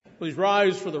Please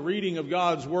rise for the reading of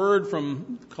God's Word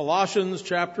from Colossians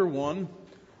chapter 1,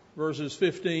 verses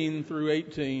 15 through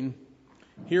 18.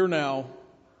 Hear now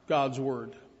God's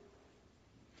Word.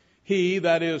 He,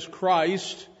 that is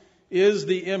Christ, is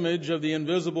the image of the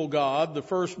invisible God, the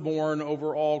firstborn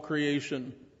over all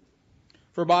creation.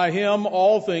 For by him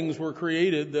all things were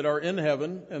created that are in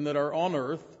heaven and that are on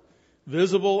earth,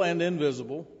 visible and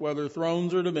invisible, whether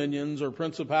thrones or dominions or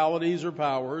principalities or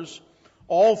powers.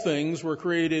 All things were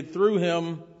created through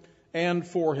him and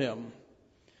for him.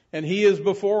 And he is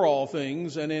before all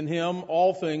things, and in him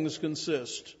all things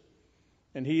consist.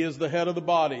 And he is the head of the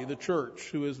body, the church,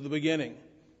 who is the beginning,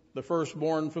 the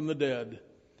firstborn from the dead,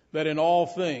 that in all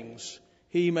things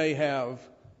he may have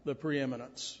the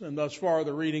preeminence. And thus far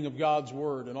the reading of God's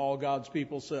Word, and all God's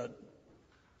people said.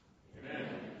 Amen.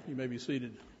 You may be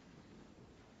seated.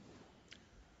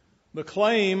 The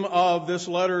claim of this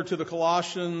letter to the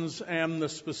Colossians and the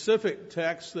specific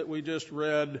text that we just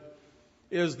read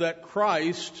is that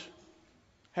Christ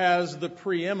has the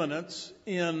preeminence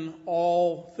in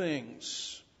all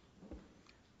things.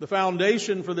 The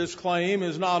foundation for this claim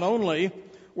is not only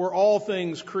were all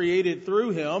things created through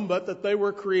him, but that they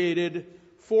were created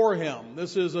for him.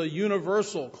 This is a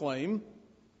universal claim.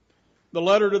 The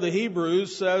letter to the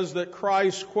Hebrews says that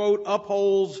Christ, quote,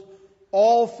 upholds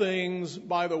all things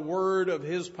by the word of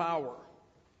his power.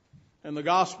 And the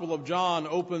Gospel of John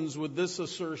opens with this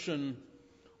assertion: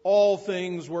 all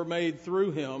things were made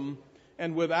through him,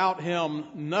 and without him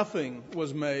nothing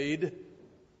was made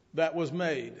that was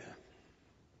made.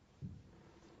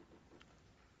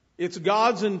 It's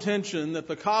God's intention that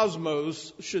the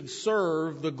cosmos should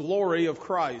serve the glory of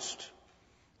Christ.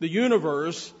 The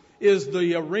universe is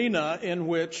the arena in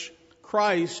which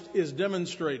Christ is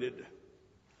demonstrated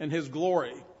and his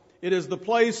glory. It is the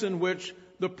place in which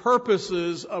the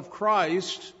purposes of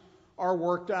Christ are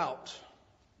worked out.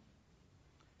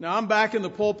 Now, I'm back in the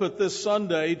pulpit this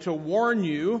Sunday to warn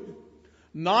you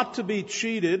not to be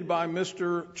cheated by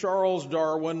Mr. Charles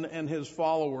Darwin and his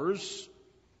followers,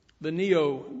 the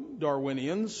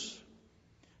Neo-Darwinians.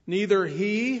 Neither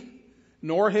he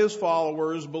nor his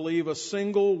followers believe a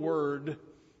single word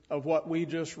of what we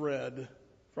just read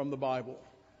from the Bible.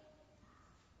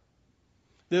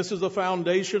 This is a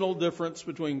foundational difference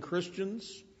between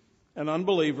Christians and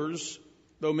unbelievers,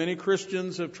 though many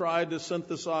Christians have tried to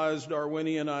synthesize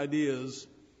Darwinian ideas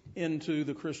into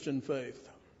the Christian faith.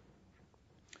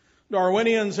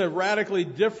 Darwinians have radically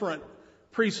different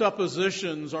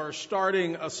presuppositions or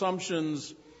starting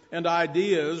assumptions and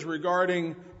ideas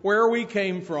regarding where we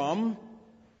came from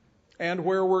and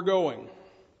where we're going.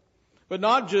 But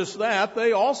not just that,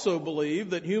 they also believe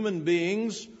that human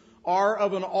beings are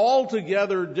of an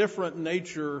altogether different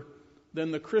nature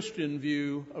than the Christian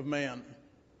view of man.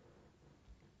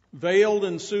 Veiled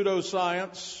in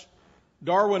pseudoscience,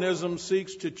 Darwinism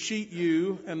seeks to cheat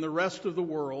you and the rest of the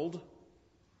world,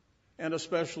 and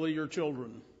especially your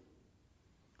children.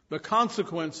 The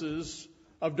consequences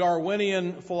of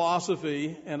Darwinian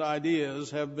philosophy and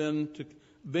ideas have been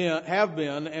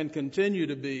and continue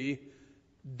to be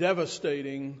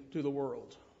devastating to the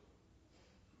world.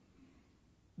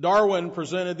 Darwin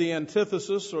presented the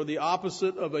antithesis or the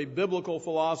opposite of a biblical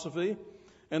philosophy,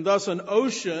 and thus an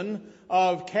ocean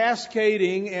of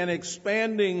cascading and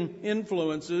expanding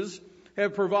influences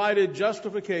have provided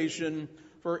justification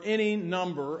for any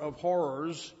number of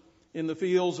horrors in the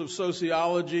fields of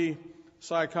sociology,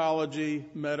 psychology,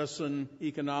 medicine,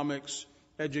 economics,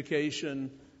 education,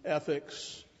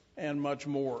 ethics, and much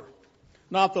more.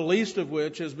 Not the least of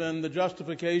which has been the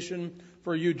justification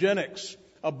for eugenics,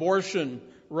 abortion,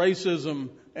 racism,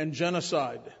 and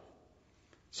genocide.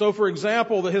 So, for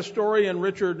example, the historian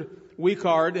Richard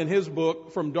Weikart, in his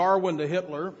book, From Darwin to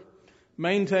Hitler,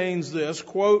 maintains this,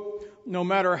 quote, no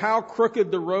matter how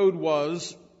crooked the road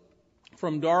was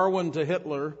from Darwin to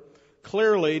Hitler,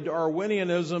 clearly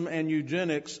Darwinianism and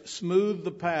eugenics smoothed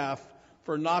the path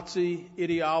for Nazi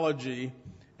ideology,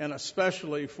 and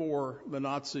especially for the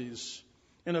Nazis.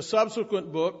 In a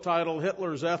subsequent book titled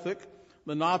Hitler's Ethic,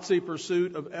 The Nazi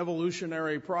Pursuit of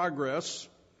Evolutionary Progress,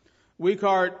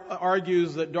 Weikart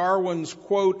argues that Darwin's,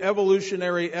 quote,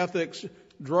 evolutionary ethics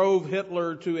drove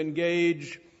Hitler to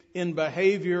engage in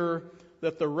behavior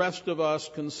that the rest of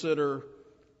us consider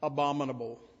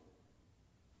abominable.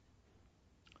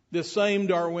 This same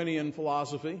Darwinian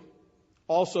philosophy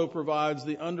also provides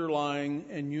the underlying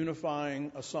and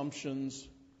unifying assumptions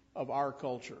of our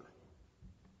culture.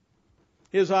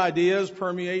 His ideas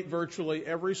permeate virtually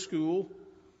every school,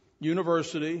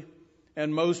 university,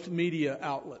 and most media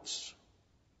outlets.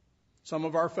 Some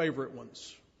of our favorite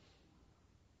ones.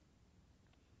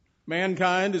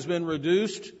 Mankind has been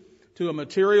reduced to a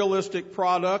materialistic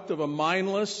product of a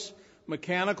mindless,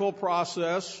 mechanical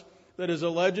process that is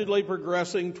allegedly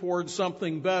progressing towards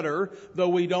something better, though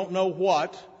we don't know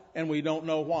what and we don't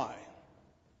know why.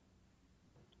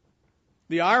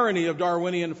 The irony of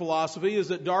Darwinian philosophy is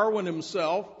that Darwin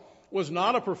himself was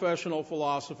not a professional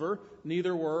philosopher.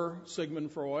 Neither were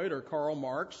Sigmund Freud or Karl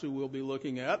Marx, who we'll be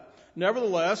looking at.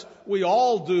 Nevertheless, we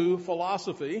all do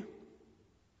philosophy,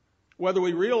 whether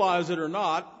we realize it or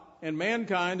not, and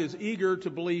mankind is eager to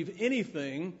believe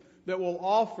anything that will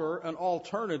offer an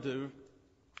alternative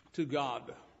to God.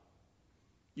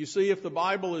 You see, if the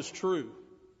Bible is true,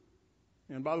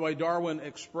 and by the way, Darwin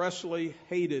expressly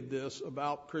hated this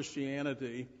about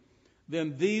Christianity,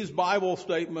 then these Bible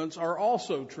statements are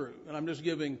also true. And I'm just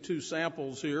giving two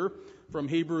samples here from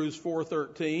Hebrews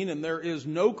 4:13. And there is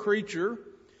no creature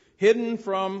hidden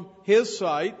from his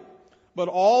sight, but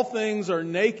all things are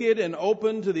naked and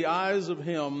open to the eyes of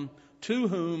him to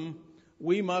whom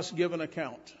we must give an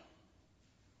account.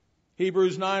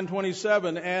 Hebrews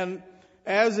 9:27, and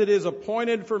as it is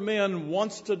appointed for men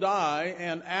once to die,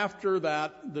 and after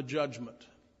that the judgment.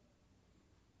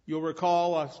 You'll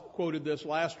recall, I quoted this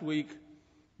last week,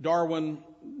 Darwin's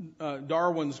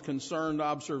concerned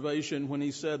observation when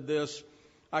he said this,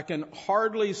 I can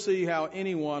hardly see how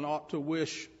anyone ought to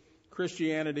wish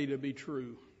Christianity to be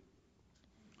true.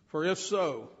 For if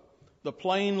so, the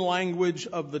plain language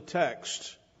of the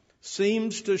text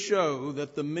seems to show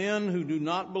that the men who do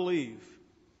not believe,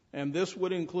 and this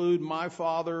would include my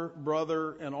father,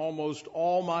 brother, and almost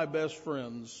all my best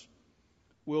friends,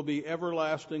 will be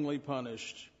everlastingly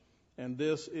punished, and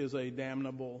this is a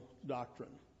damnable doctrine.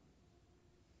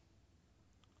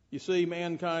 You see,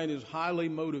 mankind is highly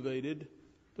motivated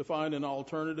to find an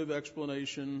alternative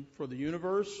explanation for the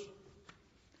universe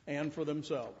and for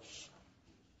themselves.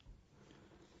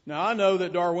 Now, I know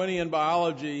that Darwinian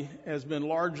biology has been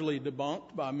largely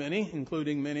debunked by many,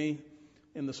 including many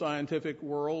in the scientific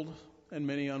world and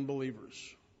many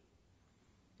unbelievers.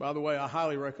 By the way, I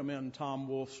highly recommend Tom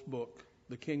Wolfe's book,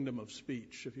 The Kingdom of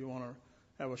Speech, if you want to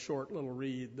have a short little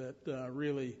read that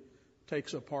really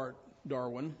takes apart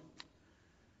Darwin.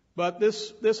 But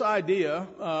this idea,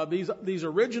 these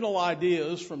original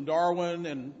ideas from Darwin,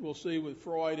 and we'll see with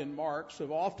Freud and Marx,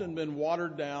 have often been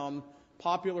watered down,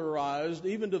 popularized,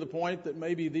 even to the point that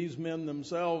maybe these men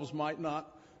themselves might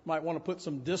want to put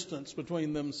some distance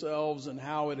between themselves and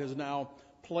how it has now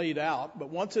played out. But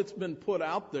once it's been put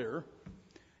out there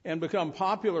and become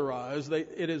popularized,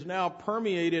 it has now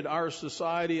permeated our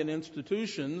society and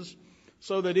institutions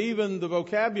so that even the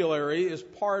vocabulary is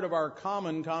part of our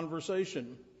common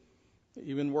conversation.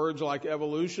 Even words like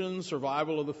evolution,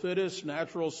 survival of the fittest,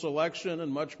 natural selection,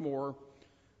 and much more,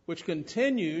 which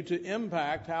continue to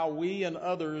impact how we and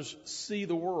others see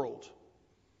the world.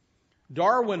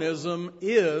 Darwinism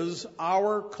is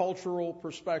our cultural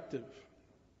perspective.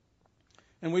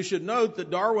 And we should note that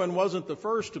Darwin wasn't the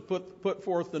first to put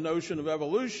forth the notion of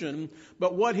evolution,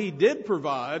 but what he did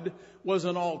provide was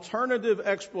an alternative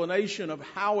explanation of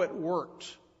how it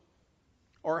worked,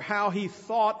 or how he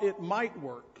thought it might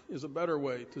work, is a better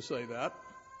way to say that.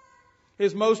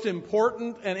 His most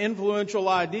important and influential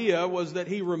idea was that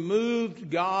he removed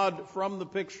God from the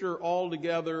picture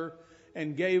altogether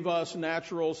and gave us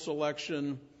natural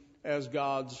selection as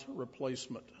God's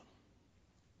replacement.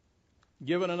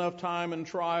 Given enough time and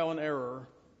trial and error,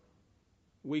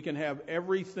 we can have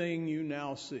everything you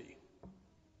now see.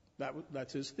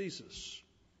 That's his thesis.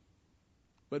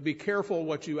 But be careful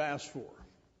what you ask for.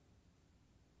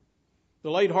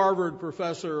 The late Harvard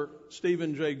professor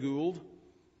Stephen Jay Gould,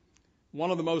 one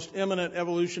of the most eminent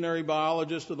evolutionary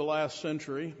biologists of the last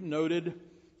century, noted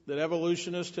that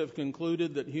evolutionists have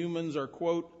concluded that humans are,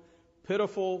 quote,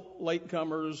 pitiful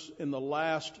latecomers in the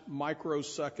last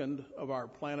microsecond of our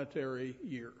planetary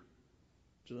year.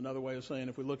 Which is another way of saying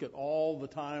if we look at all the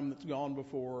time that's gone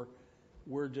before,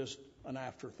 we're just an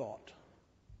afterthought,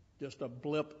 just a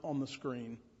blip on the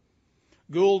screen.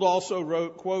 Gould also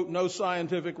wrote, quote, no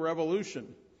scientific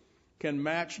revolution can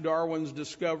match Darwin's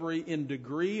discovery in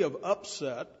degree of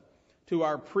upset to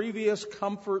our previous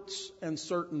comforts and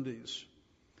certainties.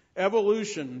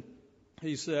 Evolution,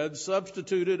 he said,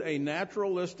 substituted a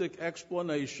naturalistic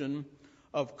explanation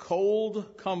of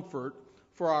cold comfort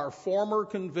for our former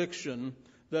conviction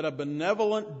that a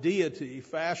benevolent deity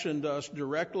fashioned us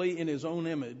directly in his own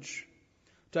image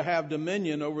to have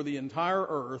dominion over the entire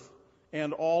earth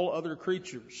and all other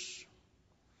creatures.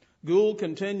 Gould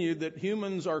continued that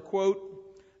humans are, quote,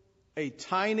 a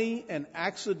tiny and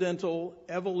accidental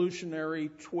evolutionary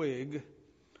twig,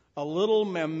 a little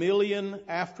mammalian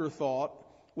afterthought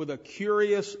with a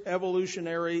curious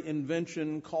evolutionary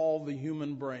invention called the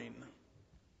human brain.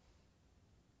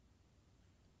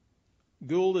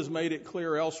 Gould has made it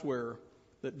clear elsewhere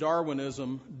that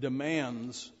Darwinism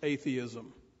demands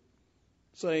atheism,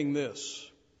 saying this: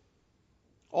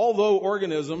 although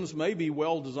organisms may be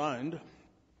well designed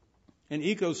and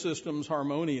ecosystems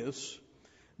harmonious,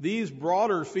 these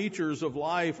broader features of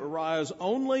life arise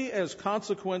only as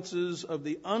consequences of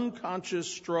the unconscious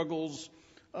struggles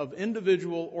of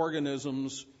individual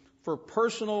organisms for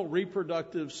personal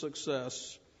reproductive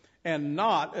success, and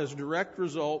not as direct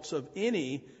results of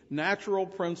any natural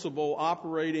principle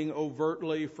operating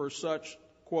overtly for such,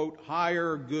 quote,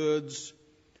 higher goods,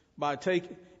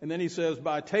 and then he says,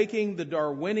 by taking the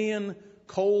Darwinian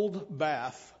cold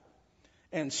bath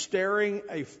and staring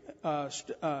a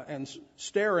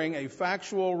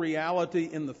factual reality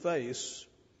in the face,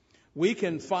 we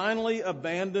can finally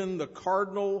abandon the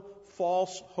cardinal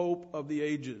false hope of the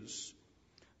ages.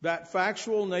 That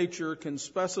factual nature can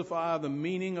specify the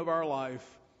meaning of our life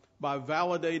by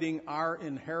validating our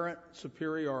inherent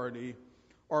superiority,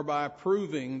 or by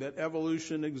proving that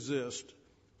evolution exists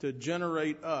to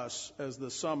generate us as the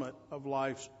summit of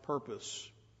life's purpose.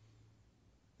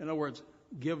 In other words,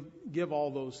 give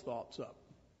all those thoughts up.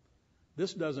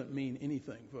 This doesn't mean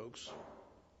anything, folks.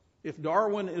 If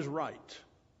Darwin is right,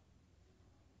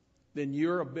 then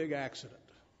you're a big accident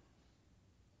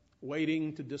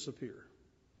waiting to disappear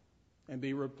and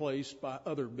be replaced by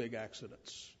other big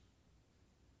accidents.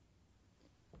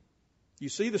 You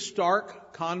see the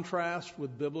stark contrast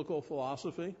with biblical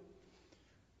philosophy?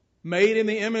 Made in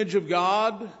the image of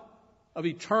God, of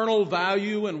eternal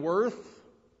value and worth,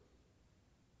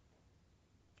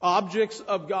 objects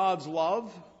of God's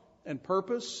love and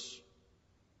purpose,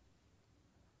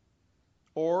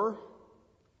 or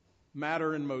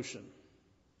matter in motion.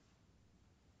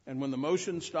 And when the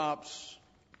motion stops,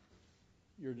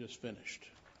 you're just finished.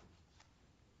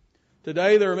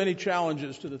 Today, there are many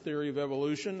challenges to the theory of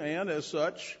evolution, and as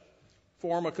such,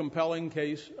 form a compelling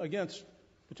case against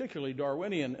particularly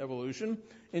Darwinian evolution.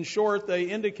 In short, they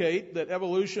indicate that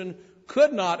evolution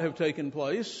could not have taken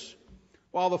place,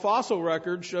 while the fossil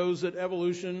record shows that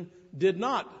evolution did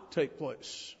not take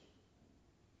place.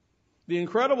 The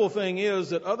incredible thing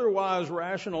is that otherwise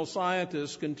rational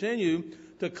scientists continue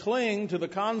to cling to the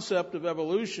concept of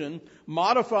evolution,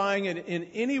 modifying it in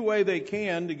any way they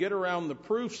can to get around the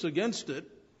proofs against it,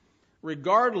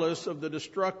 regardless of the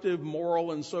destructive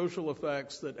moral and social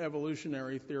effects that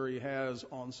evolutionary theory has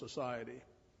on society.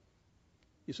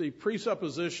 You see,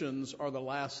 presuppositions are the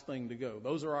last thing to go.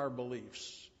 Those are our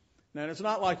beliefs. Now, it's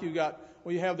not like you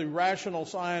have the rational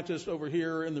scientists over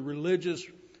here and the religious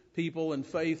people and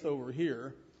faith over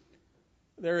here.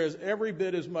 There is every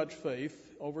bit as much faith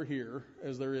over here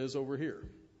as there is over here.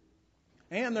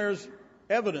 And there's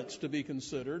evidence to be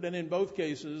considered, and in both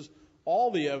cases,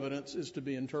 all the evidence is to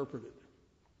be interpreted.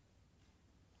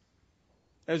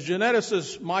 As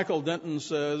geneticist Michael Denton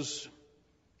says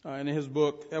in his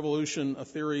book, Evolution, A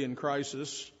Theory in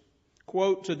Crisis,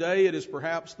 quote, today it is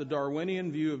perhaps the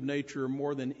Darwinian view of nature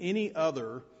more than any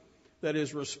other that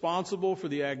is responsible for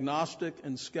the agnostic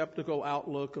and skeptical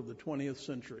outlook of the 20th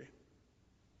century.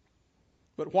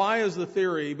 But why has the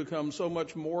theory become so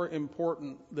much more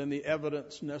important than the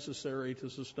evidence necessary to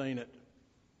sustain it?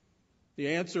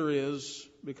 The answer is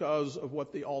because of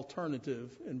what the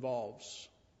alternative involves.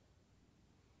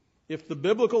 If the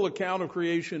biblical account of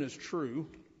creation is true,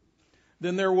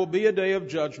 then there will be a day of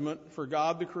judgment, for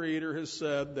God the Creator has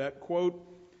said that, quote,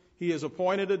 He has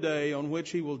appointed a day on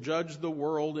which He will judge the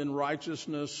world in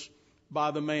righteousness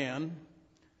by the man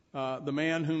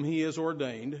whom He has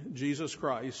ordained, Jesus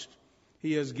Christ.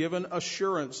 He has given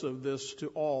assurance of this to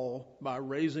all by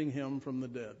raising Him from the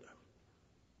dead.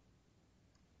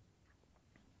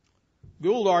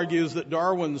 Gould argues that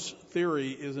Darwin's theory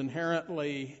is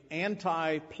inherently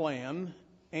anti-plan,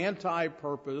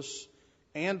 anti-purpose,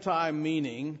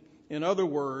 anti-meaning. In other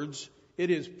words, it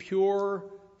is pure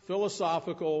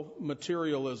philosophical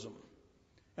materialism.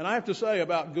 And I have to say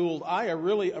about Gould, I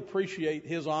really appreciate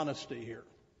his honesty here.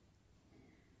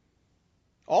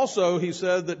 Also, he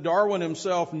said that Darwin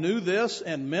himself knew this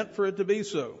and meant for it to be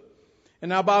so. And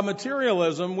now by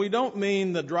materialism, we don't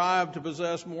mean the drive to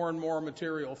possess more and more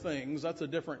material things. That's a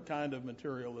different kind of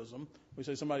materialism. We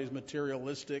say somebody's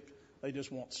materialistic, they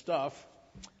just want stuff.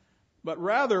 But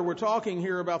rather, we're talking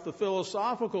here about the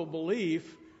philosophical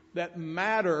belief that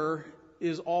matter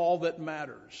is all that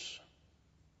matters.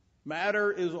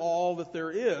 Matter is all that there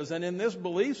is. And in this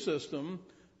belief system,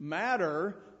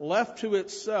 matter, left to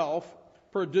itself,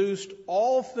 produced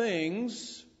all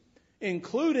things,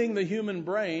 including the human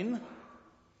brain,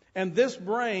 and this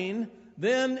brain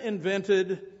then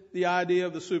invented the idea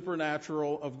of the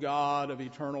supernatural, of God, of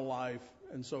eternal life,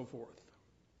 and so forth.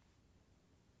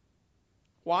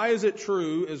 Why is it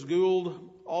true, as Gould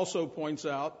also points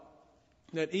out,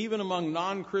 that even among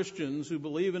non-Christians who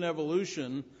believe in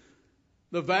evolution,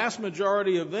 the vast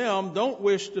majority of them don't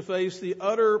wish to face the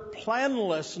utter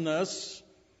planlessness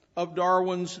of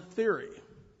Darwin's theory?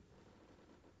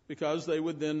 Because they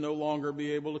would then no longer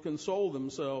be able to console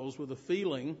themselves with a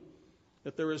feeling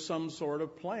that there is some sort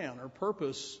of plan or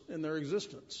purpose in their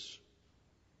existence.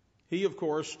 He, of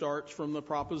course, starts from the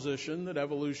proposition that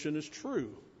evolution is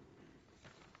true.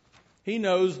 He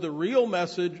knows the real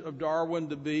message of Darwin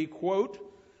to be, quote,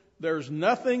 "There's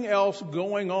nothing else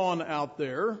going on out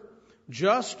there,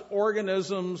 just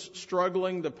organisms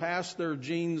struggling to pass their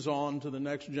genes on to the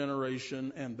next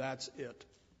generation, and that's it."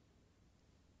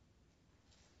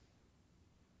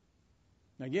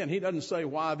 Again, he doesn't say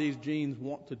why these genes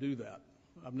want to do that.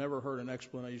 I've never heard an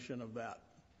explanation of that.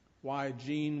 Why a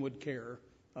gene would care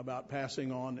about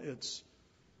passing on its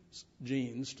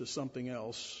genes to something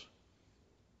else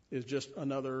is just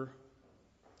another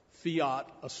fiat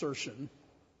assertion.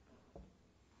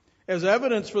 As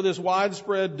evidence for this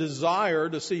widespread desire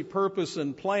to see purpose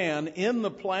and plan in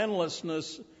the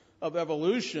planlessness of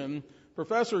evolution,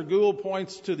 Professor Gould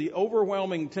points to the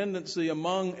overwhelming tendency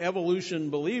among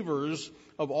evolution believers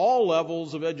of all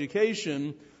levels of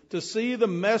education to see the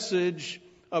message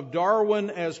of Darwin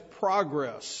as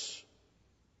progress.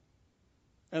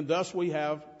 And thus we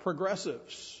have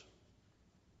progressives.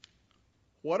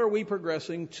 What are we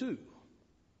progressing to?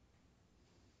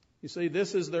 You see,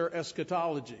 this is their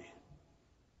eschatology.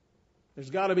 There's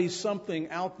got to be something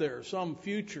out there, some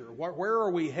future. Where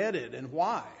are we headed and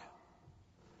why?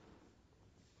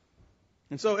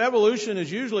 And so evolution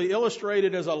is usually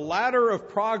illustrated as a ladder of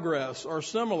progress or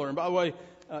similar. And by the way,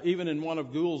 even in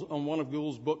on one of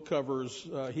Gould's book covers,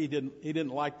 he didn't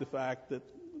like the fact that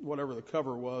whatever the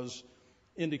cover was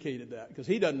indicated that, because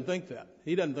he doesn't think that.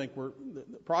 He doesn't think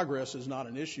progress is not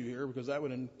an issue here, because that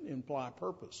would imply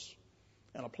purpose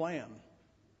and a plan.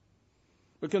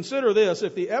 But consider this: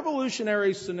 if the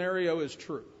evolutionary scenario is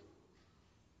true,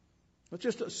 let's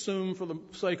just assume for the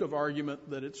sake of argument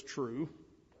that it's true,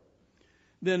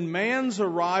 then man's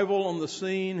arrival on the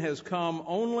scene has come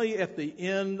only at the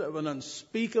end of an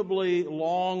unspeakably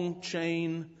long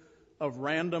chain of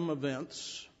random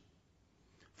events.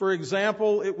 For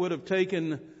example, it would have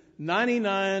taken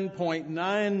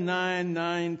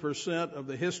 99.999% of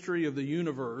the history of the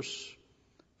universe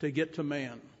to get to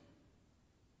man.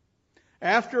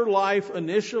 After life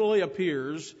initially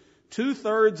appears,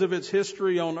 2/3 of its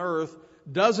history on Earth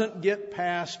doesn't get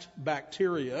past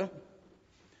bacteria,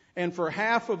 and for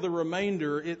half of the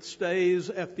remainder, it stays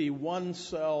at the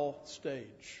one-cell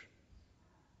stage.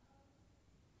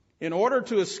 In order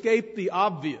to escape the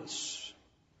obvious,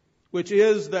 which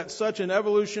is that in such an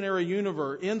evolutionary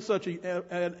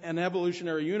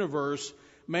universe,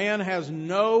 man has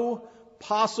no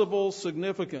possible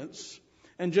significance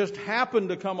and just happened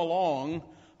to come along,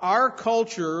 our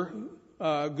culture,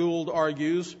 Gould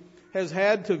argues, has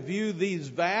had to view these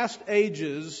vast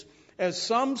ages as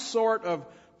some sort of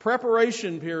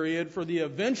preparation period for the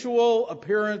eventual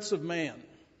appearance of man.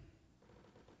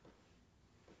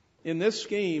 In this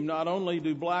scheme, not only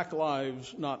do black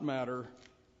lives not matter,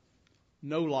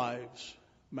 no lives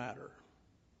matter.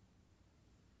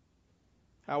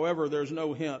 However, there's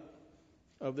no hint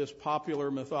of this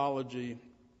popular mythology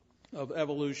of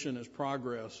evolution as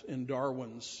progress in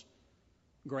Darwin's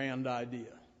grand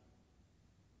idea.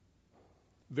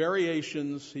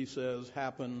 Variations, he says,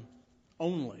 happen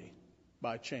only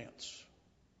by chance.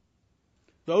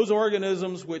 Those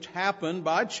organisms which happen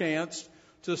by chance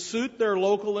to suit their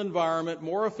local environment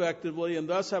more effectively and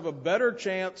thus have a better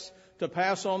chance to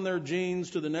pass on their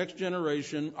genes to the next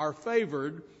generation are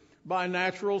favored by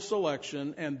natural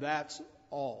selection, and that's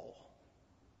all.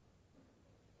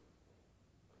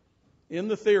 In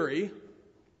the theory,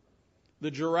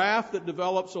 the giraffe that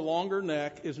develops a longer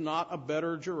neck is not a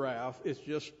better giraffe, it's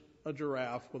just a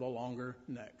giraffe with a longer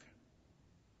neck.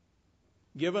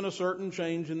 Given a certain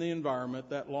change in the environment,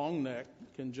 that long neck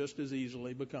can just as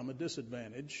easily become a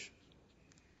disadvantage.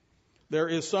 There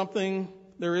is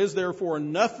therefore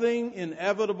nothing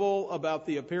inevitable about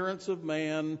the appearance of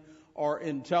man or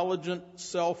intelligent,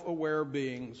 self-aware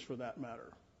beings for that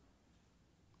matter.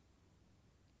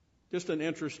 Just an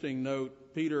interesting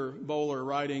note, Peter Bowler,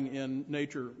 writing in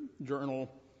Nature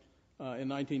Journal in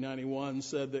 1991,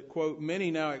 said that, quote,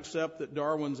 "Many now accept that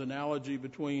Darwin's analogy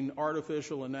between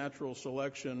artificial and natural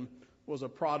selection was a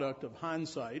product of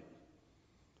hindsight."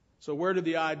 So where did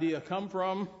the idea come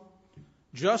from?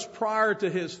 Just prior to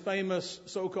his famous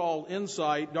so-called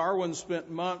insight, Darwin spent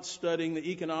months studying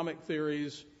the economic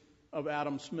theories of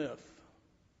Adam Smith.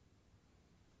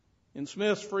 In In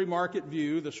Smith's free market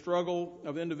view, the struggle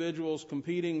of individuals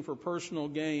competing for personal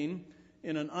gain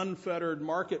in an unfettered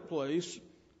marketplace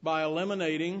by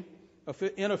eliminating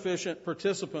inefficient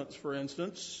participants, for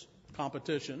instance,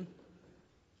 competition,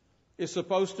 is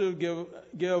supposed to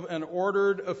give an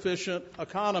ordered, efficient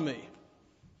economy.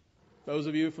 Those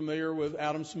of you familiar with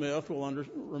Adam Smith will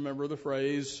remember the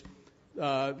phrase,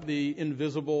 the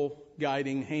invisible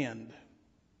guiding hand.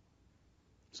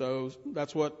 So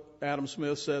that's what Adam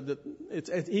Smith said,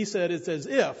 that he said it's as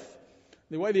if,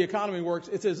 the way the economy works,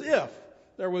 it's as if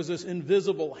there was this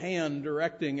invisible hand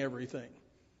directing everything.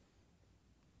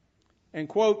 And,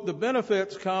 quote, the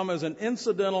benefits come as an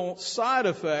incidental side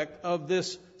effect of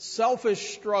this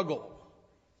selfish struggle.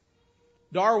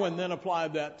 Darwin then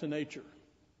applied that to nature.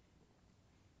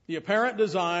 The apparent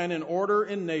design and order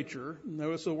in nature,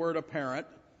 notice the word apparent,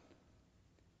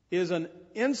 is an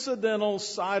incidental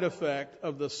side effect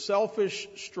of the selfish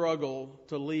struggle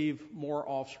to leave more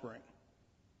offspring.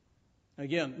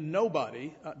 Again,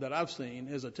 nobody that I've seen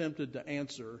has attempted to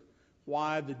answer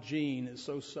why the gene is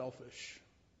so selfish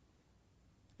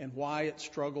and why it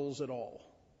struggles at all,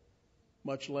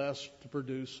 much less to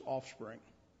produce offspring.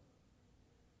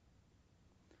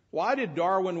 Why did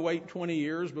Darwin wait 20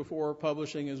 years before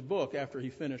publishing his book after he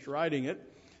finished writing it?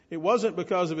 It wasn't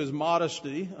because of his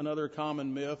modesty, another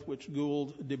common myth which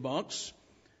Gould debunks.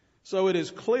 So it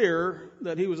is clear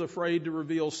that he was afraid to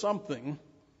reveal something.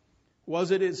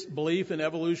 Was it his belief in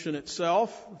evolution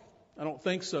itself? I don't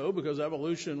think so, because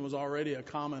evolution was already a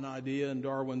common idea in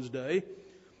Darwin's day.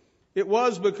 It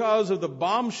was because of the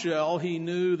bombshell he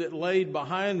knew that laid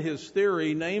behind his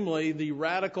theory, namely the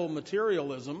radical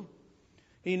materialism.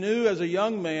 He knew as a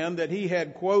young man that he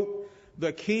had, quote,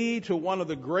 the key to one of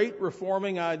the great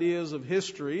reforming ideas of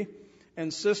history,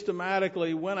 and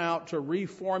systematically went out to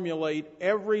reformulate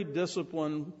every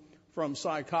discipline from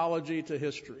psychology to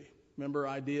history. Remember,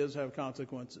 ideas have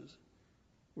consequences.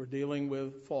 We're dealing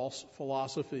with false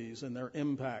philosophies and their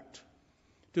impact.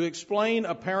 To explain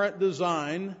apparent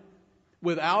design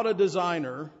without a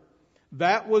designer,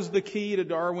 that was the key to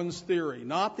Darwin's theory,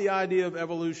 not the idea of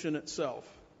evolution itself.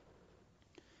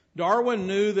 Darwin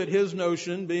knew that his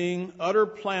notion, being utter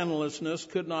planlessness,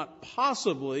 could not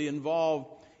possibly involve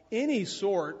any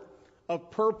sort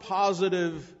of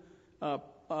purpositive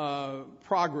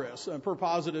progress. And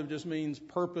purpositive just means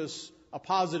purpose, a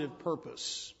positive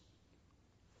purpose,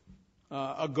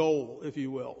 a goal, if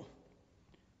you will,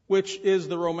 which is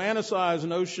the romanticized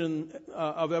notion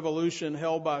of evolution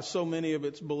held by so many of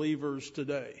its believers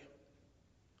today.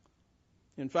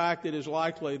 In fact, it is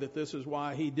likely that this is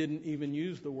why he didn't even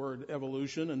use the word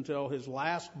evolution until his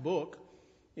last book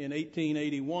in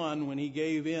 1881, when he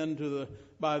gave in to the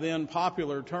by then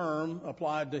popular term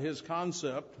applied to his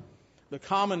concept. The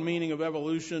common meaning of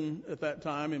evolution at that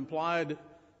time implied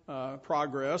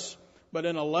progress. But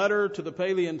in a letter to the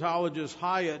paleontologist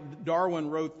Hyatt, Darwin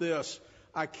wrote this: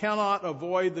 I cannot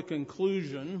avoid the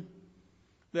conclusion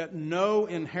that no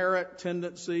inherent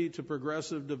tendency to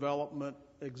progressive development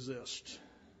exists.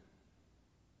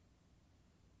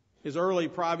 His early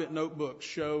private notebooks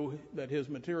show that his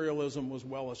materialism was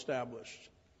well established.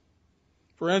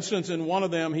 For instance, in one of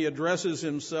them, he addresses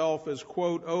himself as,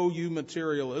 quote, "Oh, you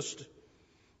materialist,"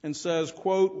 and says,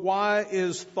 quote, "Why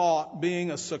is thought,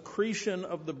 being a secretion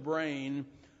of the brain,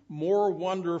 more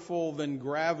wonderful than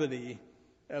gravity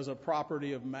as a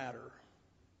property of matter?"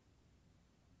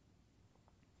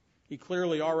 He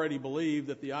clearly already believed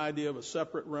that the idea of a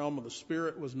separate realm of the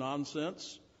spirit was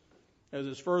nonsense, as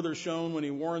is further shown when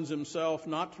he warns himself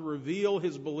not to reveal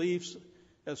his beliefs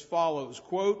as follows,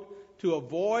 quote, "To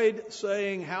avoid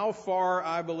saying how far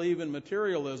I believe in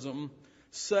materialism,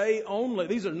 say only,"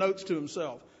 these are notes to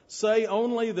himself, "say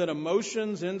only that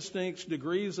emotions, instincts,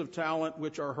 degrees of talent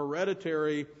which are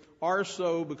hereditary are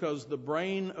so because the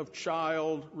brain of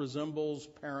child resembles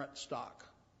parent stock."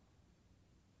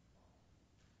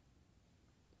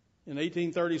 In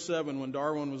 1837, when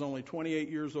Darwin was only 28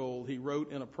 years old, he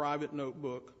wrote in a private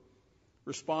notebook,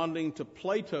 responding to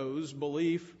Plato's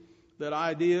belief that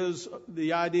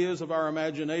the ideas of our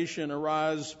imagination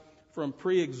arise from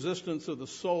pre-existence of the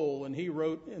soul, and he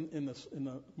wrote in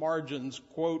the margins,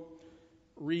 quote,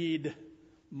 "Read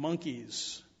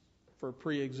monkeys for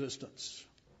pre-existence."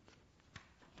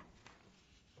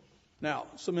 Now,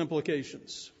 some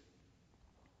implications.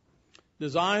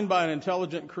 Designed by an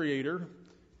intelligent creator,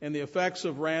 and the effects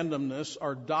of randomness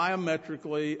are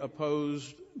diametrically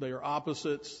opposed. They are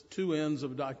opposites, two ends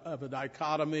of a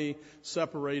dichotomy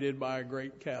separated by a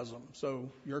great chasm.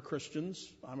 So you're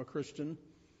Christians, I'm a Christian.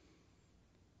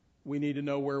 We need to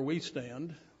know where we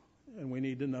stand, and we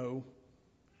need to know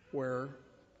where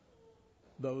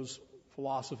those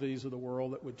philosophies of the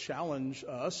world that would challenge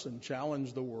us and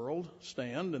challenge the world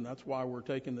stand, and that's why we're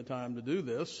taking the time to do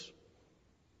this.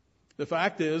 The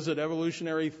fact is that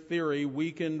evolutionary theory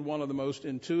weakened one of the most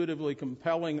intuitively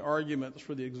compelling arguments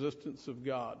for the existence of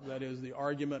God, that is, the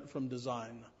argument from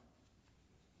design.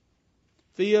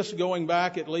 Theists, going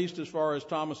back at least as far as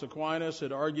Thomas Aquinas,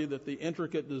 had argued that the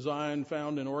intricate design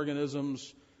found in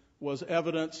organisms was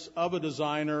evidence of a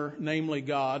designer, namely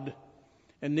God,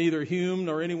 and neither Hume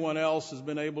nor anyone else has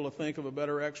been able to think of a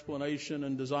better explanation,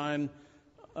 and the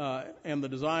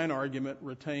design argument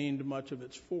retained much of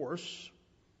its force.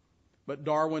 But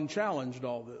Darwin challenged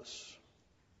all this.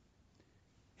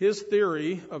 His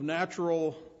theory of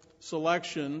natural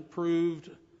selection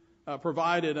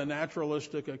provided a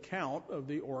naturalistic account of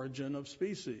the origin of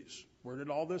species. Where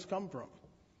did all this come from?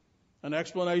 An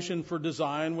explanation for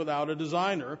design without a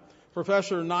designer.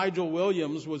 Professor Nigel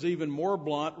Williams was even more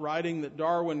blunt, writing that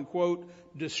Darwin, quote,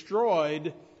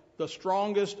 destroyed the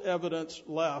strongest evidence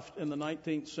left in the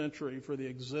 19th century for the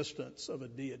existence of a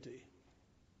deity.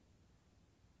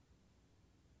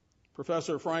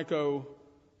 Professor Franco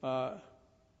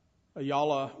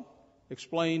Ayala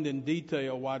explained in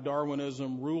detail why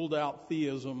Darwinism ruled out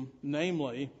theism,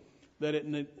 namely that it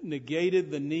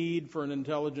negated the need for an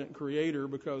intelligent creator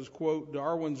because, quote,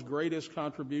 Darwin's greatest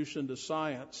contribution to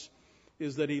science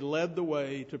is that he led the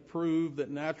way to prove that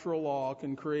natural law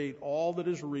can create all that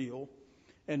is real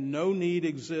and no need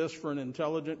exists for an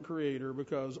intelligent creator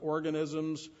because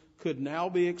organisms could now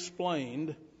be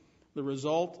explained, the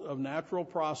result of natural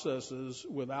processes,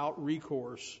 without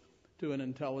recourse to an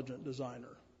intelligent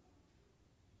designer.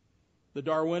 The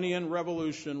Darwinian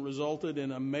revolution resulted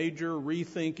in a major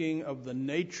rethinking of the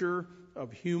nature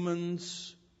of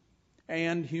humans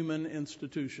and human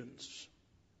institutions.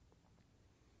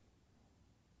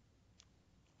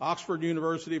 Oxford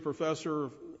University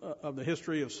professor of the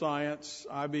history of science,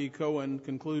 I.B. Cohen,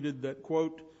 concluded that,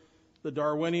 quote, the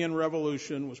Darwinian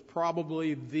revolution was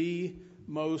probably the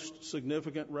most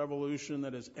significant revolution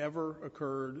that has ever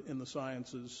occurred in the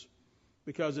sciences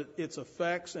because its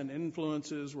effects and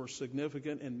influences were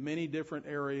significant in many different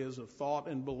areas of thought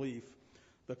and belief.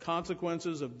 The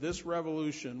consequences of this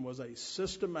revolution was a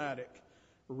systematic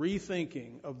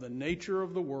rethinking of the nature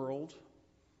of the world,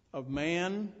 of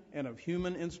man, and of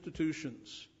human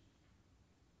institutions.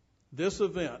 This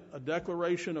event, a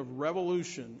declaration of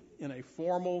revolution in a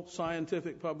formal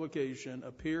scientific publication,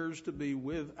 appears to be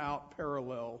without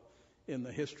parallel in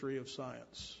the history of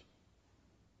science.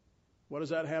 What does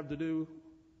that have to do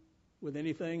with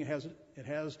anything? It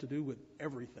has to do with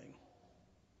everything.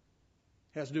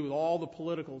 It has to do with all the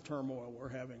political turmoil we're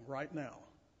having right now.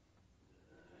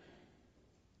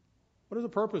 What is the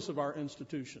purpose of our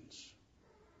institutions?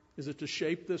 Is it to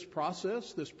shape this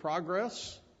process, this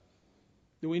progress?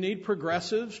 Do we need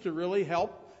progressives to really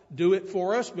help do it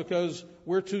for us because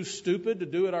we're too stupid to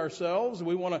do it ourselves?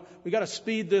 We got to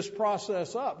speed this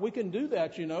process up. We can do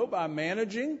that, by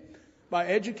managing, by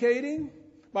educating,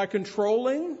 by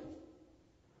controlling.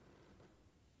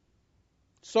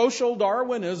 Social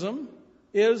Darwinism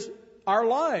is our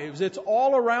lives. It's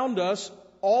all around us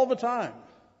all the time.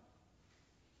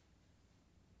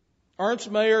 Ernst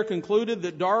Mayr concluded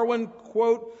that Darwin,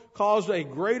 quote, caused a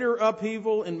greater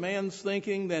upheaval in man's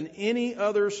thinking than any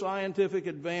other scientific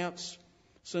advance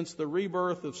since the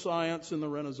rebirth of science in the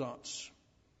Renaissance.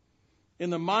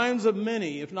 In the minds of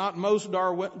many, if not most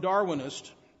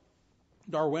Darwinists,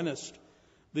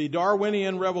 the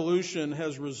Darwinian revolution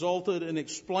has resulted in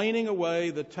explaining away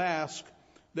the task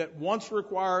that once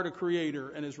required a creator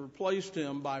and has replaced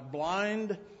him by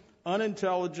blind,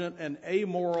 unintelligent, and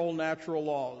amoral natural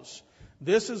laws.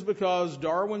 This is because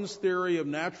Darwin's theory of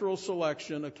natural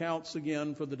selection accounts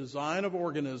again for the design of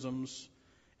organisms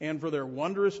and for their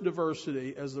wondrous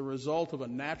diversity as the result of a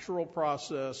natural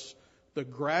process, the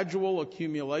gradual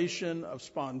accumulation of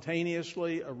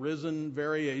spontaneously arisen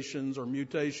variations or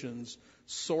mutations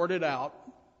sorted out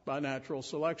by natural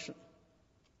selection.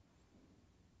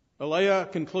 Alea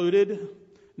concluded,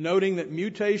 noting that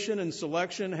mutation and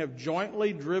selection have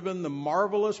jointly driven the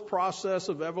marvelous process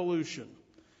of evolution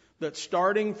that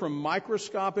starting from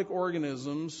microscopic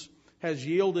organisms has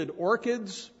yielded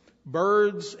orchids,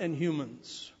 birds, and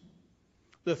humans.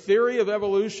 The theory of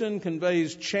evolution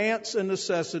conveys chance and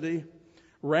necessity,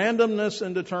 randomness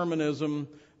and determinism.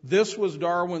 This was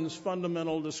Darwin's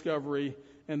fundamental discovery,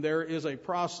 and there is a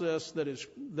process that is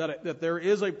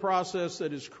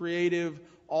creative,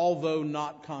 although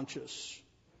not conscious.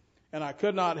 And I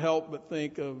could not help but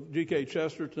think of G.K.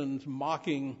 Chesterton's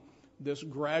mocking this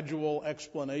gradual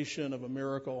explanation of a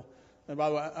miracle. And by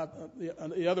the way,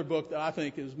 the other book that I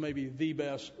think is maybe the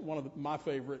best, one of my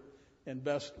favorite, and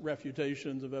best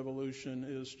refutations of evolution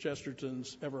is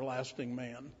Chesterton's Everlasting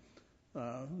Man.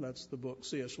 That's the book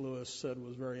C.S. Lewis said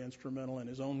was very instrumental in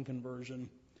his own conversion.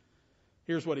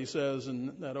 Here's what he says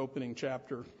in that opening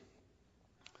chapter.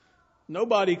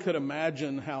 Nobody could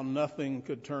imagine how nothing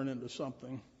could turn into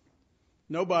something.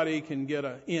 Nobody can get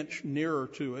an inch nearer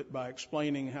to it by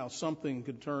explaining how something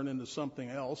could turn into something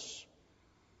else.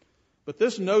 But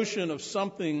this notion of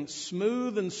something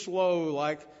smooth and slow,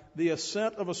 like the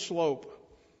ascent of a slope,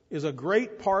 is a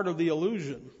great part of the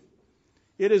illusion.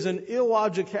 It is an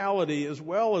illogicality as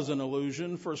well as an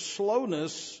illusion, for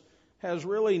slowness has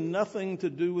really nothing to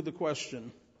do with the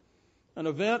question. An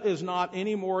event is not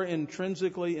any more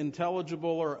intrinsically intelligible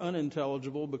or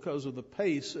unintelligible because of the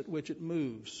pace at which it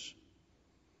moves.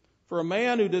 For a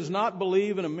man who does not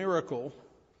believe in a miracle,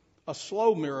 a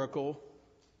slow miracle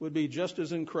would be just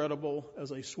as incredible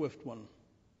as a swift one.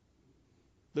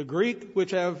 The Greek,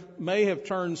 which may have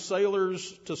turned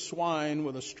sailors to swine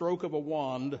with a stroke of a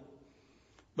wand,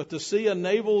 but to see a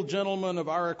naval gentleman of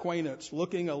our acquaintance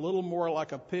looking a little more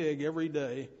like a pig every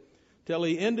day, till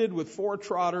he ended with 4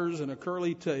 trotters and a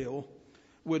curly tail,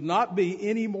 would not be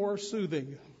any more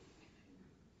soothing.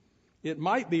 It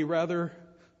might be rather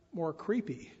more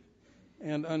creepy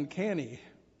and uncanny.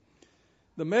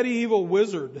 The medieval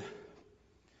wizard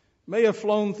may have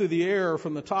flown through the air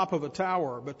from the top of a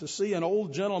tower, but to see an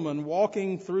old gentleman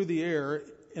walking through the air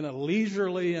in a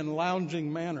leisurely and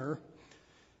lounging manner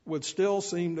would still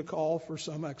seem to call for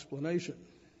some explanation.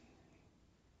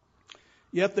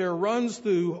 Yet there runs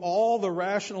through all the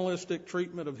rationalistic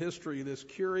treatment of history this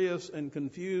curious and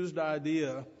confused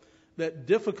idea that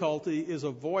difficulty is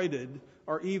avoided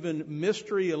or even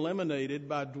mystery eliminated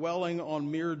by dwelling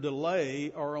on mere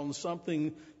delay or on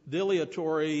something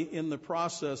dilatory in the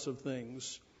process of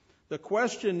things. The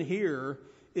question here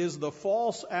is the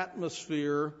false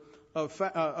atmosphere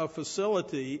of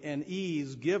facility and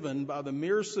ease given by the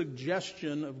mere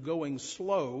suggestion of going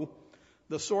slow,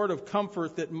 the sort of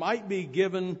comfort that might be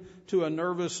given to a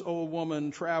nervous old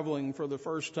woman traveling for the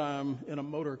first time in a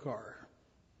motor car.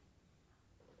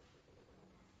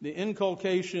 The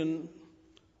inculcation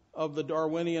of the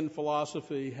Darwinian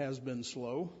philosophy has been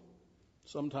slow,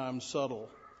 sometimes subtle,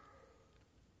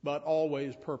 but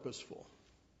always purposeful.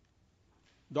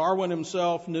 Darwin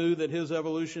himself knew that his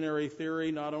evolutionary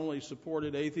theory not only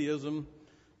supported atheism,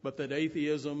 but that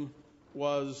atheism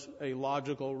was a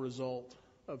logical result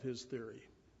of his theory.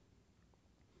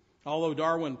 Although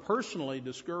Darwin personally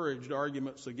discouraged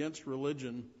arguments against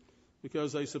religion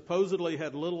because they supposedly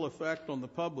had little effect on the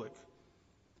public,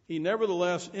 he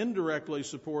nevertheless indirectly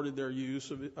supported their use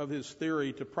of his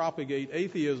theory to propagate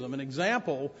atheism. An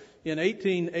example, in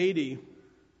 1880,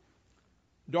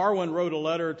 Darwin wrote a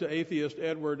letter to atheist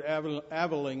Edward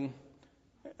Aveling,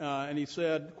 and he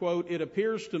said, quote, "It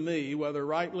appears to me, whether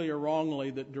rightly or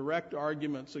wrongly, that direct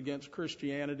arguments against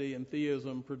Christianity and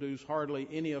theism produce hardly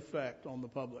any effect on the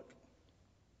public."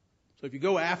 So if you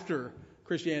go after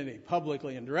Christianity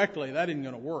publicly and directly, that isn't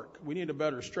going to work. We need a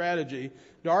better strategy.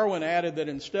 Darwin added that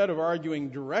instead of arguing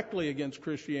directly against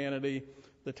Christianity,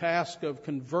 the task of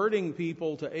converting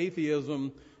people to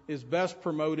atheism is best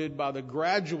promoted by the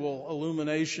gradual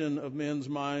illumination of men's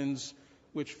minds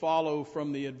which follow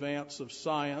from the advance of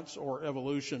science or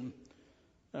evolution.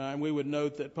 And we would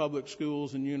note that public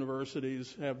schools and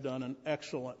universities have done an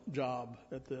excellent job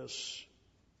at this.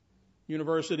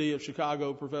 University of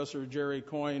Chicago professor Jerry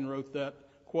Coyne wrote that,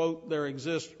 quote, there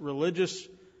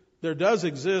does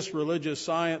exist religious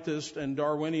scientists and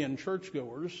Darwinian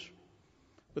churchgoers,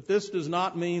 but this does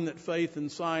not mean that faith and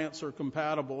science are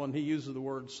compatible, and he uses the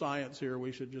word science here,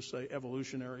 we should just say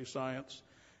evolutionary science,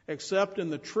 except in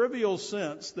the trivial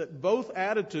sense that both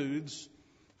attitudes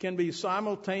can be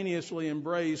simultaneously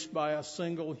embraced by a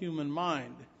single human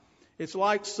mind. It's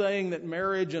like saying that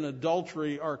marriage and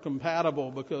adultery are compatible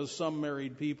because some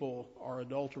married people are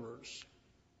adulterers.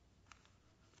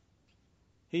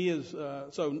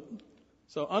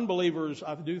 So unbelievers,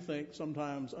 I do think,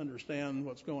 sometimes understand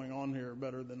what's going on here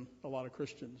better than a lot of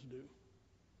Christians do.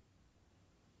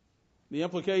 The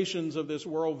implications of this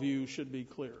worldview should be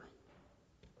clear.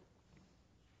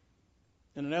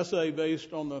 In an essay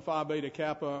based on the Phi Beta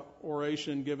Kappa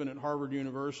oration given at Harvard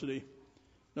University,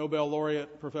 Nobel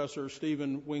laureate Professor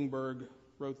Steven Wingberg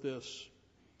wrote this: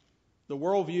 "The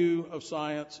worldview of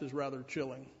science is rather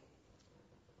chilling.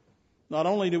 Not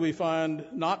only do we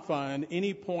not find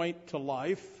any point to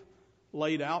life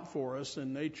laid out for us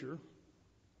in nature,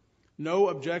 no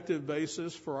objective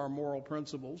basis for our moral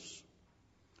principles,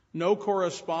 no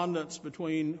correspondence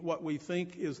between what we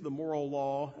think is the moral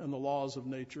law and the laws of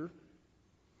nature,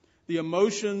 the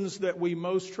emotions that we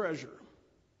most treasure,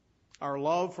 Our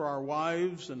love for our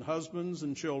wives and husbands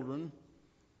and children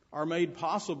are made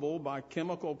possible by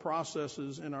chemical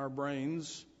processes in our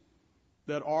brains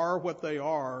that are what they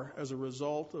are as a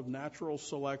result of natural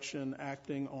selection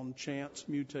acting on chance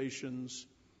mutations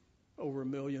over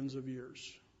millions of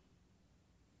years.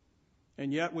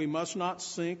 And yet we must not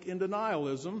sink into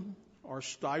nihilism or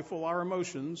stifle our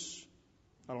emotions.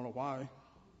 I don't know why.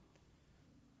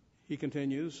 He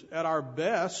continues, at our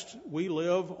best, we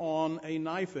live on a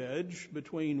knife edge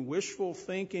between wishful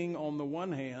thinking on the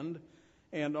one hand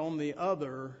and on the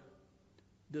other,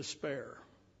 despair.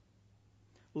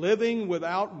 Living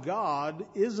without God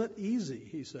isn't easy,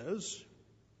 he says,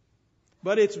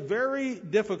 but its very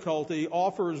difficulty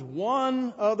offers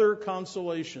one other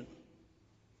consolation,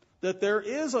 that there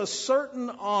is a certain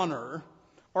honor,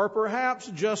 or perhaps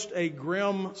just a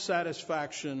grim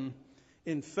satisfaction,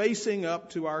 in facing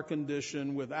up to our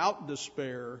condition without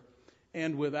despair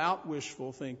and without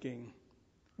wishful thinking,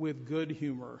 with good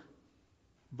humor,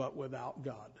 but without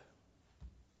God.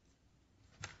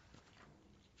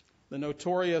 The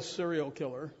notorious serial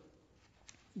killer,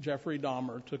 Jeffrey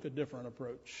Dahmer, took a different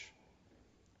approach.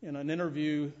 In an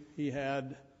interview he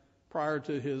had prior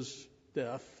to his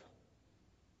death,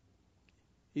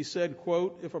 he said,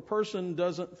 quote, if a person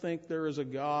doesn't think there is a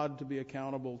God to be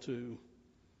accountable to,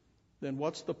 then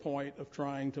what's the point of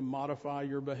trying to modify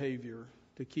your behavior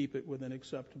to keep it within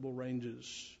acceptable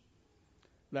ranges?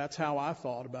 That's how I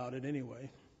thought about it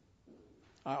anyway.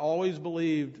 I always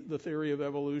believed the theory of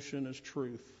evolution is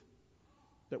truth,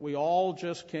 that we all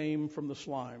just came from the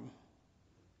slime.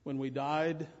 When we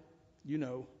died,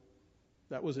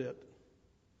 that was it.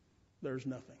 There's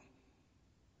nothing.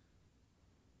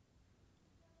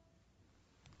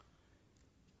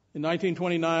 In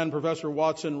 1929, Professor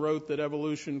Watson wrote that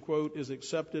evolution, quote, is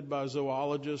accepted by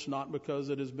zoologists not because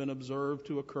it has been observed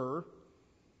to occur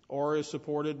or is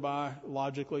supported by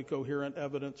logically coherent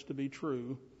evidence to be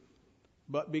true,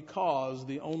 but because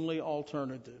the only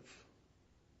alternative,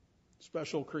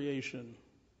 special creation,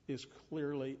 is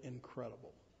clearly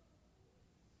incredible.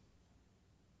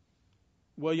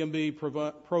 William B.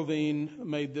 Provine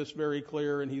made this very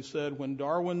clear, and he said, when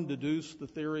Darwin deduced the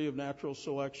theory of natural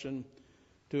selection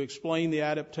to explain the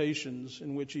adaptations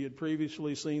in which he had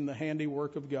previously seen the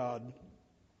handiwork of God,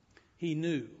 he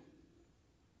knew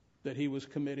that he was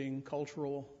committing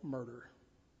cultural murder.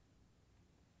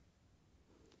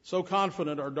 So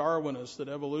confident are Darwinists that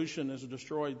evolution has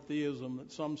destroyed theism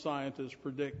that some scientists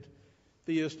predict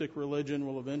theistic religion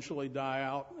will eventually die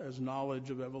out as knowledge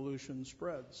of evolution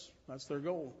spreads. That's their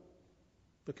goal,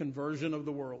 the conversion of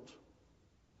the world.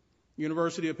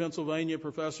 University of Pennsylvania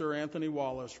professor Anthony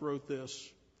Wallace wrote this,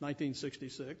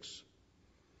 1966.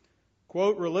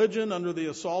 Quote, religion under the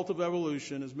assault of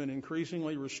evolution has been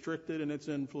increasingly restricted in its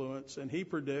influence, and he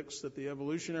predicts that the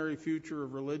evolutionary future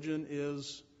of religion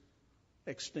is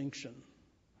extinction.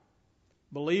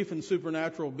 Belief in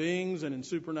supernatural beings and in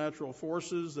supernatural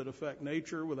forces that affect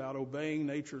nature without obeying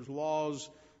nature's laws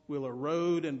will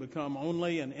erode and become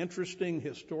only an interesting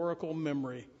historical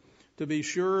memory. To be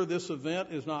sure, this event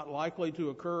is not likely to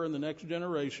occur in the next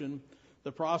generation.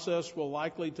 The process will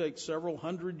likely take several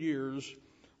hundred years,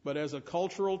 but as a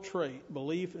cultural trait,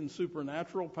 belief in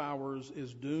supernatural powers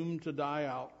is doomed to die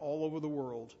out all over the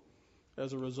world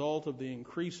as a result of the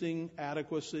increasing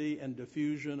adequacy and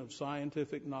diffusion of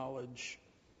scientific knowledge.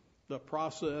 The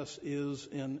process is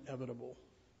inevitable.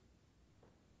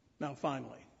 Now,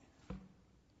 finally,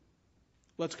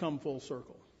 let's come full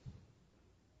circle.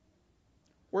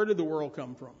 Where did the world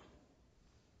come from?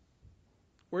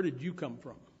 Where did you come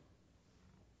from?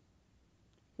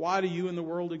 Why do you and the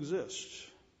world exist?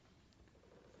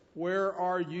 Where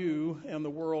are you and the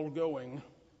world going?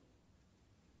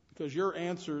 Because your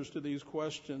answers to these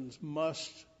questions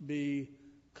must be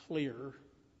clear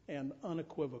and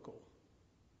unequivocal.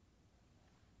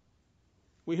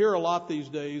 We hear a lot these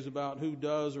days about who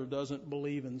does or doesn't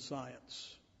believe in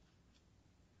science.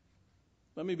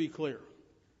 Let me be clear.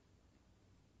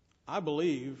 I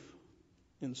believe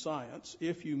in science,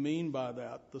 if you mean by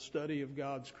that the study of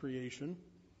God's creation,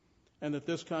 and that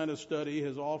this kind of study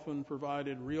has often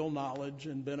provided real knowledge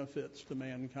and benefits to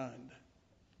mankind.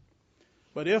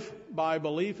 But if by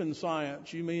belief in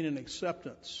science you mean an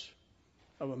acceptance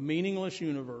of a meaningless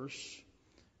universe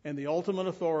and the ultimate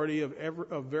authority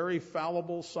of very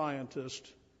fallible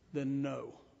scientists, then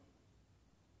no.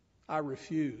 I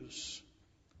refuse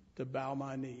to bow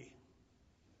my knee.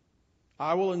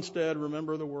 I will instead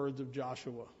remember the words of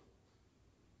Joshua.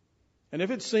 And if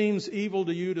it seems evil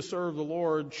to you to serve the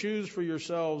Lord, choose for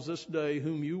yourselves this day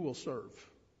whom you will serve.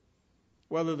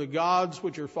 Whether the gods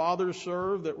which your fathers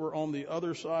served that were on the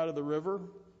other side of the river,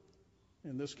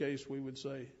 In this case, we would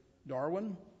say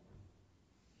Darwin,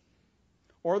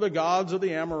 or the gods of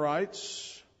the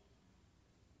Amorites,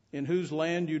 in whose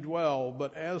land you dwell.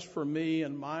 But as for me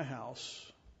and my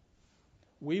house,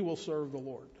 we will serve the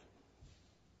Lord.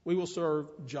 We will serve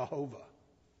Jehovah.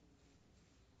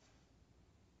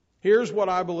 Here's what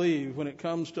I believe when it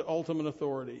comes to ultimate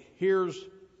authority. Here's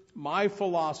my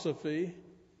philosophy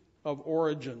of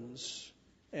origins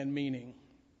and meaning.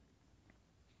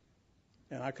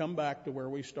 And I come back to where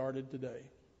we started today,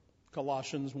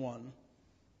 Colossians 1.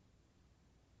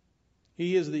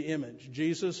 He is the image.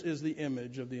 Jesus is the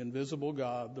image of the invisible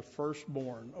God, the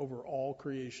firstborn over all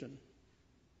creation.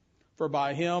 For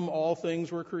by him all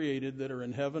things were created that are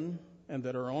in heaven and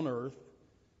that are on earth,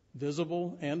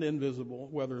 visible and invisible,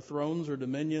 whether thrones or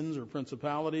dominions or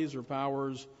principalities or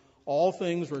powers. All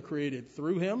things were created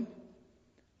through him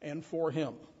and for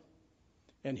him.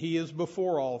 And he is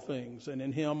before all things, and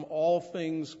in him all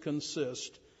things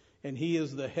consist. And he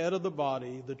is the head of the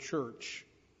body, the church,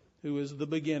 who is the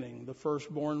beginning, the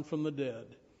firstborn from the dead,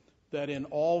 that in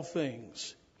all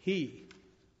things he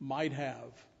might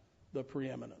have the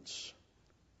preeminence.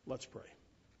 Let's pray.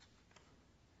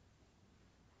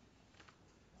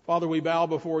 Father, we bow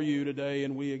before you today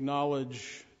and we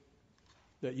acknowledge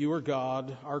that you are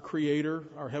God, our Creator,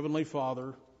 our Heavenly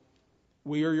Father.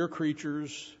 We are your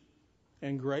creatures,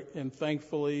 and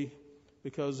thankfully,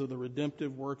 because of the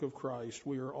redemptive work of Christ,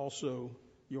 we are also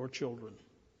your children.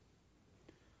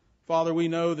 Father, we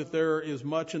know that there is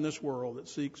much in this world that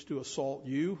seeks to assault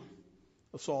you,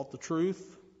 assault the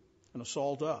truth, and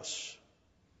assault us.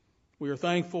 We are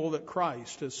thankful that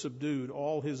Christ has subdued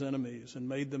all his enemies and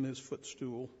made them his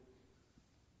footstool,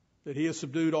 that he has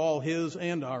subdued all his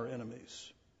and our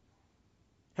enemies.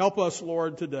 Help us,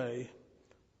 Lord, today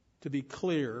to be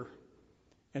clear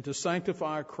and to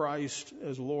sanctify Christ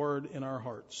as Lord in our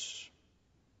hearts.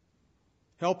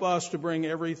 Help us to bring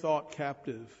every thought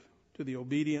captive to the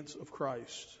obedience of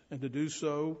Christ, and to do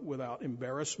so without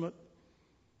embarrassment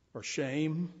or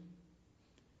shame.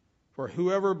 For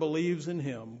whoever believes in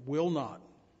him will not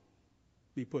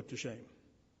be put to shame.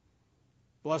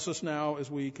 Bless us now as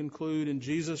we conclude in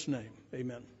Jesus' name.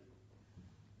 Amen.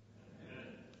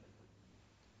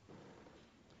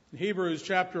 In Hebrews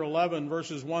chapter 11,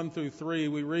 verses 1 through 3,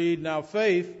 we read, "Now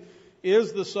faith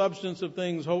is the substance of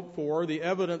things hoped for, the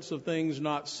evidence of things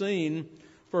not seen.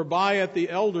 For by it the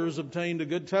elders obtained a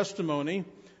good testimony.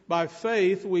 By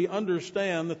faith we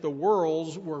understand that the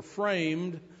worlds were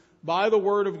framed by the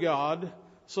word of God,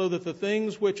 so that the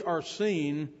things which are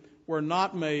seen were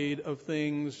not made of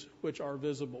things which are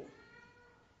visible."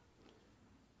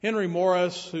 Henry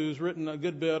Morris, who's written a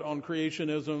good bit on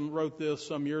creationism, wrote this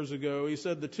some years ago. He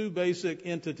said the two basic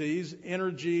entities,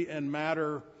 energy and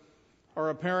matter, are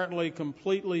apparently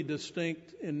completely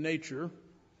distinct in nature,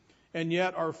 and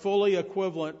yet are fully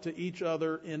equivalent to each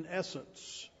other in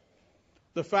essence.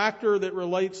 The factor that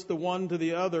relates the one to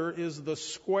the other is the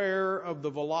square of the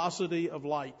velocity of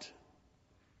light.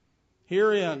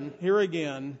 Here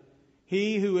again,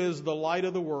 he who is the light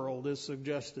of the world is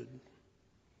suggested.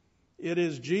 It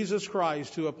is Jesus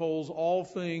Christ who upholds all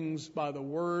things by the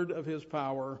word of his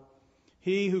power.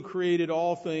 He who created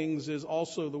all things is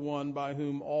also the one by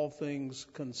whom all things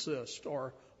consist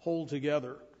or hold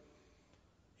together.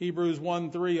 Hebrews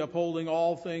 1:3, upholding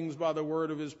all things by the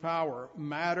word of his power.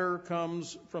 Matter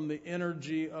comes from the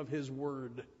energy of his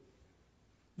word.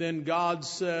 Then God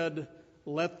said,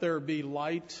 "Let there be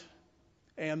light,"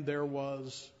 and there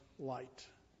was light.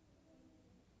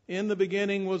 In the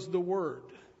beginning was the Word,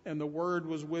 and the Word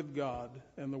was with God,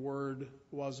 and the Word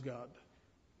was God.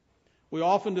 We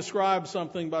often describe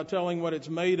something by telling what it's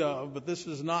made of, but this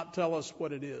does not tell us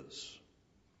what it is.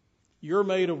 You're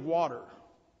made of water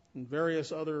and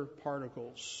various other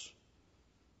particles,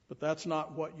 but that's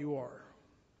not what you are.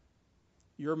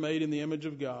 You're made in the image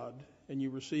of God, and you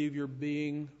receive your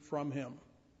being from him.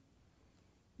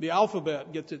 The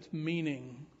alphabet gets its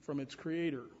meaning from its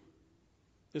creator.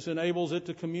 This enables it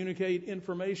to communicate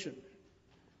information.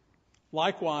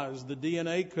 Likewise, the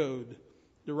DNA code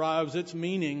derives its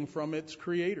meaning from its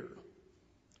creator,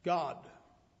 God.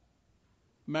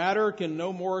 Matter can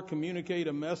no more communicate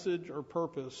a message or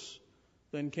purpose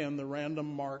than can the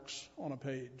random marks on a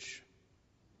page.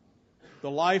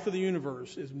 The life of the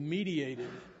universe is mediated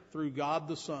through God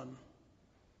the Son.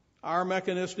 Our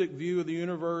mechanistic view of the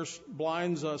universe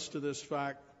blinds us to this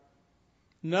fact.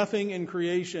 Nothing in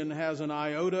creation has an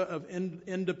iota of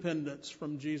independence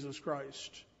from Jesus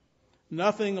Christ.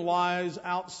 Nothing lies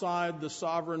outside the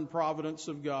sovereign providence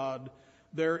of God.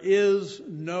 There is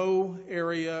no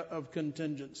area of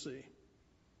contingency.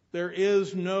 There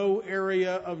is no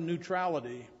area of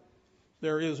neutrality.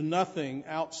 There is nothing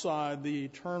outside the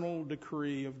eternal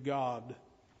decree of God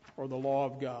or the law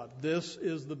of God. This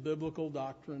is the biblical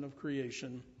doctrine of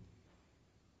creation.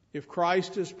 If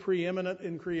Christ is preeminent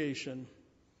in creation,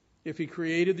 if he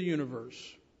created the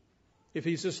universe, if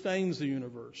he sustains the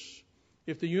universe,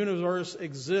 if the universe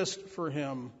exists for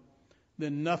him,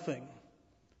 then nothing,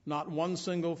 not one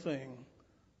single thing,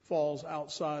 falls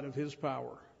outside of his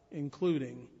power,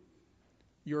 including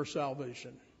your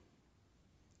salvation.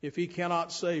 If he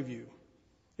cannot save you,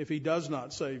 if he does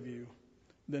not save you,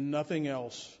 then nothing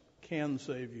else can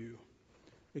save you,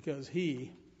 because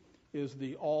he is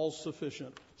the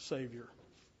all-sufficient Savior.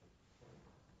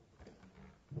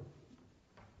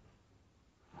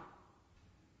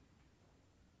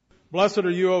 Blessed are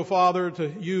you, O Father.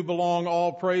 To you belong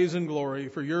all praise and glory,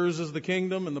 for yours is the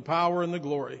kingdom and the power and the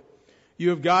glory. You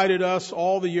have guided us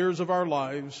all the years of our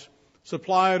lives,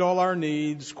 supplied all our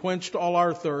needs, quenched all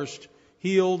our thirst,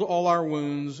 healed all our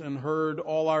wounds, and heard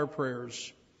all our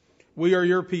prayers. We are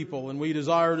your people, and we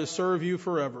desire to serve you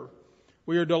forever.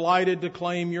 We are delighted to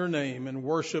claim your name and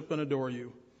worship and adore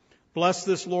you. Bless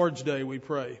this Lord's Day, we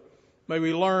pray. May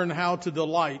we learn how to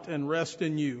delight and rest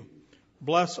in you.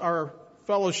 Bless our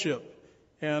fellowship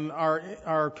and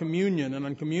our communion and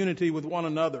in community with one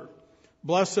another.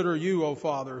 Blessed are you, O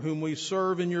Father, whom we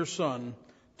serve in your Son,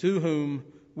 to whom,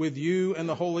 with you and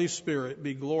the Holy Spirit,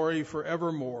 be glory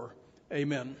forevermore.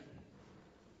 Amen.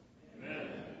 Amen.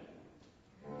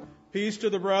 Peace to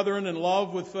the brethren and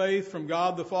love with faith from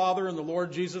God the Father and the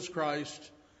Lord Jesus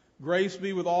Christ. Grace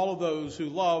be with all of those who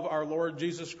love our Lord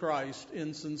Jesus Christ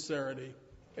in sincerity.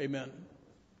 Amen.